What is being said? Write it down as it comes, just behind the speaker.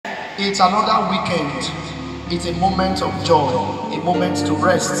It's another weekend. It's a moment of joy, a moment to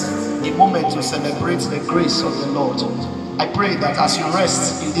rest, a moment to celebrate the grace of the Lord. I pray that as you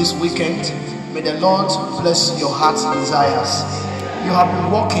rest in this weekend, may the Lord bless your heart's desires. You have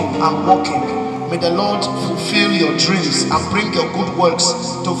been walking and walking. May the Lord fulfill your dreams and bring your good works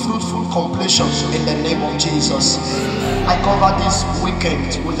to fruitful completion in the name of Jesus. I cover this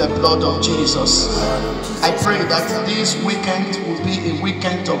weekend with the blood of Jesus. I pray that this weekend will be a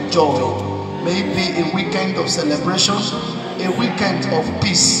weekend of joy. May it be a weekend of celebration, a weekend of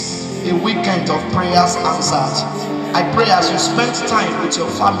peace, a weekend of prayers answered. I pray as you spend time with your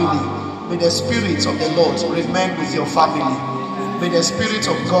family, may the Spirit of the Lord remain with your family. May the Spirit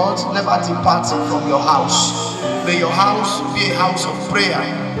of God never depart from your house. May your house be a house of prayer,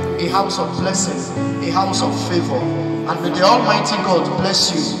 a house of blessing, a house of favor. And may the Almighty God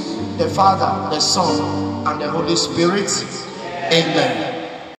bless you, the Father, the Son, and the Holy Spirit. Amen.